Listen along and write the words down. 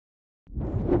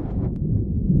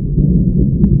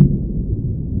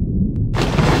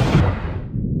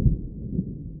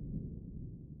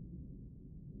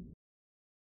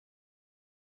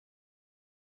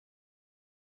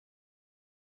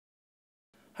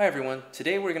Hi everyone,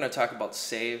 today we're going to talk about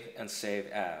save and save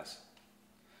as.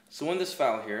 So in this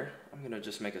file here, I'm going to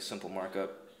just make a simple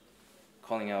markup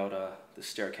calling out the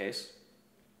staircase.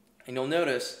 And you'll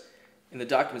notice in the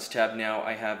Documents tab now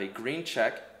I have a green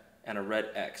check and a red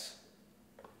X.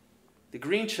 The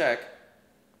green check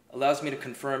allows me to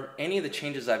confirm any of the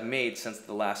changes I've made since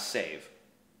the last save.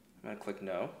 I'm going to click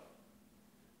No.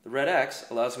 The red X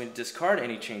allows me to discard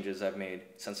any changes I've made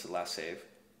since the last save.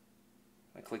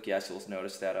 When I click yes, you'll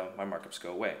notice that my markups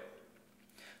go away.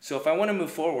 So if I want to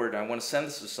move forward, I want to send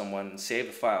this to someone and save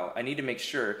the file, I need to make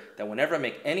sure that whenever I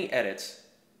make any edits,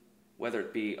 whether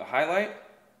it be a highlight,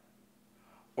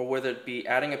 or whether it be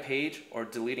adding a page or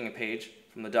deleting a page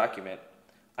from the document,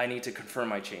 I need to confirm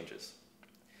my changes.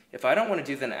 If I don't want to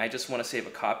do that and I just want to save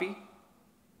a copy,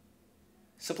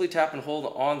 simply tap and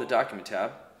hold on the Document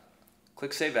tab,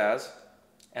 click Save As,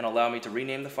 and allow me to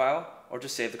rename the file or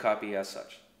just save the copy as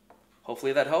such.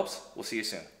 Hopefully that helps. We'll see you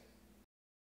soon.